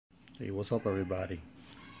Hey, what's up everybody?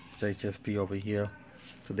 It's HFP over here.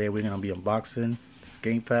 Today we're gonna be unboxing this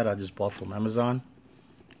gamepad I just bought from Amazon.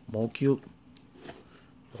 Mocute.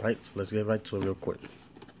 Alright, so let's get right to it real quick.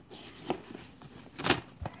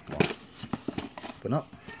 Open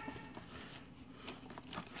up.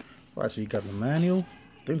 Alright, so you got the manual.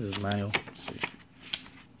 I think this is manual. Let's see.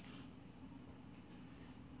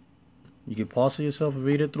 You can pause it yourself and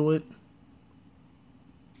read it through it.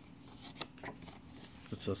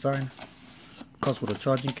 It's a sign. Comes with a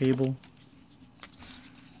charging cable.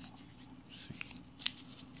 Let's see.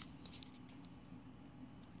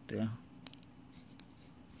 There.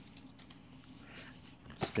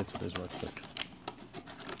 Let's get to this right quick.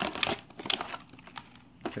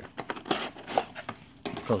 Okay.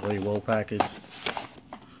 Comes very well packaged.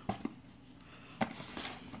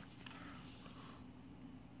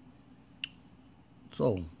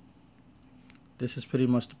 So, this is pretty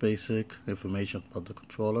much the basic information about the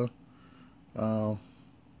controller. Let's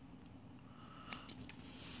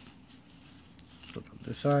look on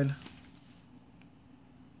this side.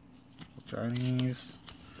 Chinese.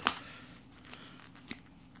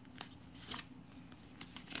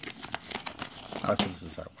 I'll put this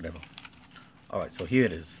aside, whatever. Alright, so here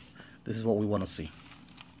it is. This is what we want to see.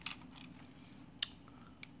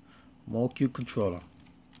 Mocute controller.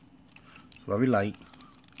 It's very light.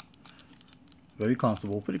 Very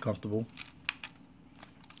comfortable, pretty comfortable.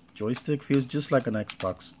 Joystick feels just like an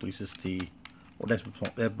Xbox 360 or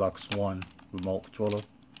Xbox One remote controller.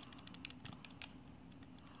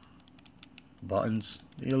 Buttons,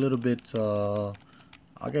 they're a little bit,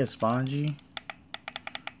 I guess, spongy.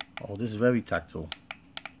 Oh, this is very tactile.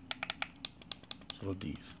 So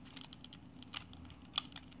these.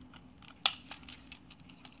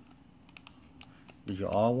 With your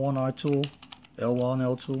R1, R2,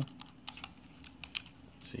 L1, L2.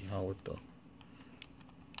 See how it does.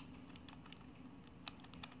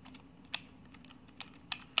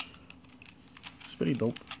 It's pretty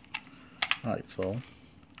dope. Alright, so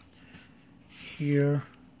here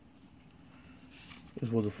is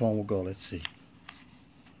where the phone will go. Let's see.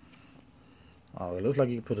 Oh, it looks like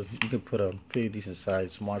you can put a pretty decent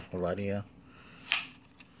sized smartphone right here.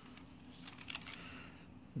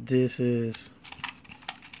 This is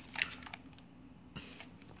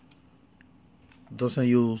doesn't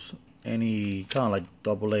use any kind of like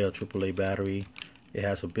AA or AAA battery. It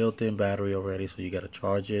has a built-in battery already, so you gotta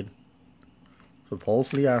charge it.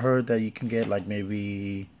 Supposedly I heard that you can get like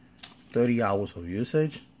maybe 30 hours of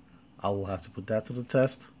usage. I will have to put that to the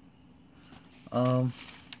test. I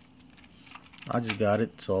just got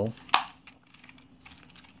it, so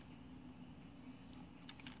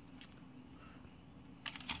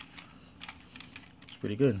it's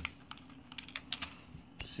pretty good.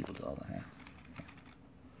 Let's see what's on here.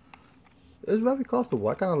 It's very comfortable.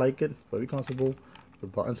 I kind of like it. Very comfortable. The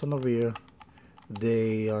buttons on the rear,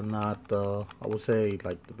 they are not, I would say,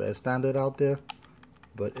 like the best standard out there,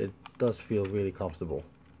 but it does feel really comfortable.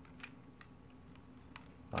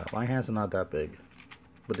 Alright, my hands are not that big,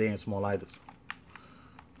 but they ain't small either.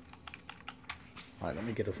 Alright, let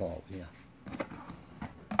me get the phone over here.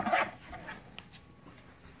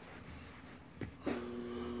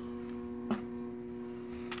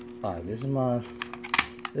 Alright, this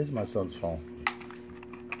is my son's phone.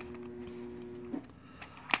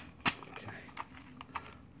 Okay.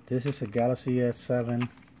 This is a Galaxy S7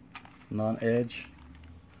 non-edge.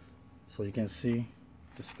 So you can see,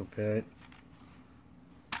 just compare it.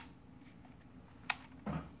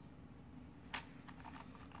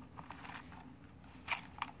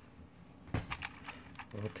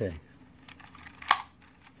 Okay.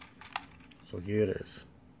 So here it is.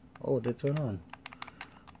 Oh, they turn on.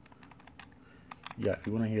 Yeah, if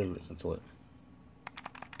you want to hear, listen to it.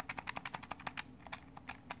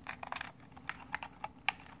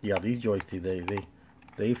 Yeah, these joysticks,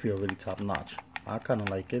 they feel really top notch. I kind of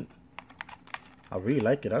like it. I really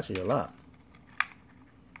like it actually a lot.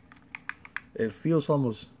 It feels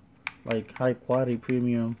almost like high quality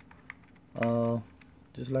premium,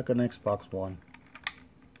 just like an Xbox One.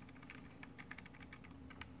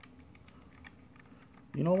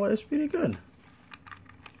 You know what? It's pretty good.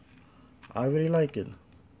 I really like it.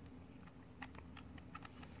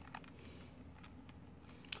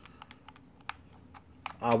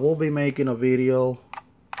 I will be making a video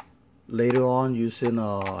later on using,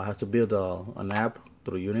 I have to build an app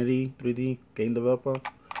through Unity 3D game developer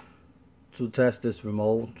to test this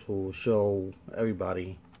remote to show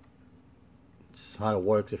everybody how it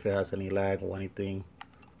works, if it has any lag or anything,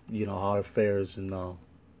 you know, how it fares in the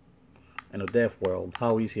dev world,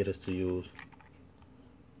 how easy it is to use.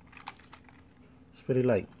 It's pretty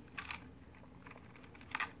light.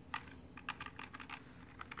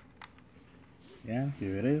 Again,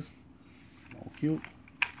 here it is. Mocute.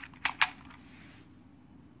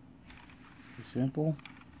 Simple.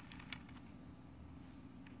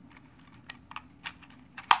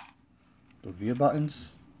 The rear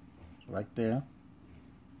buttons right there.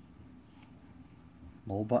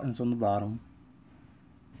 More buttons on the bottom.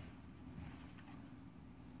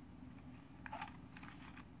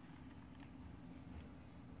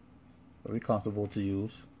 Very comfortable to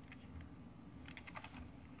use.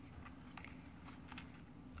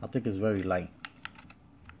 I think it's very light.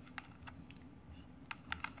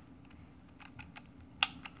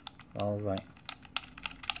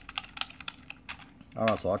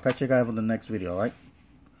 Alright, so I'll catch you guys on the next video, alright?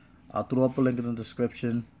 I'll throw up a link in the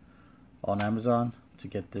description on Amazon to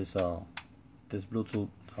get this this Bluetooth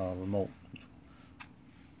remote.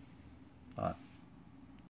 Alright.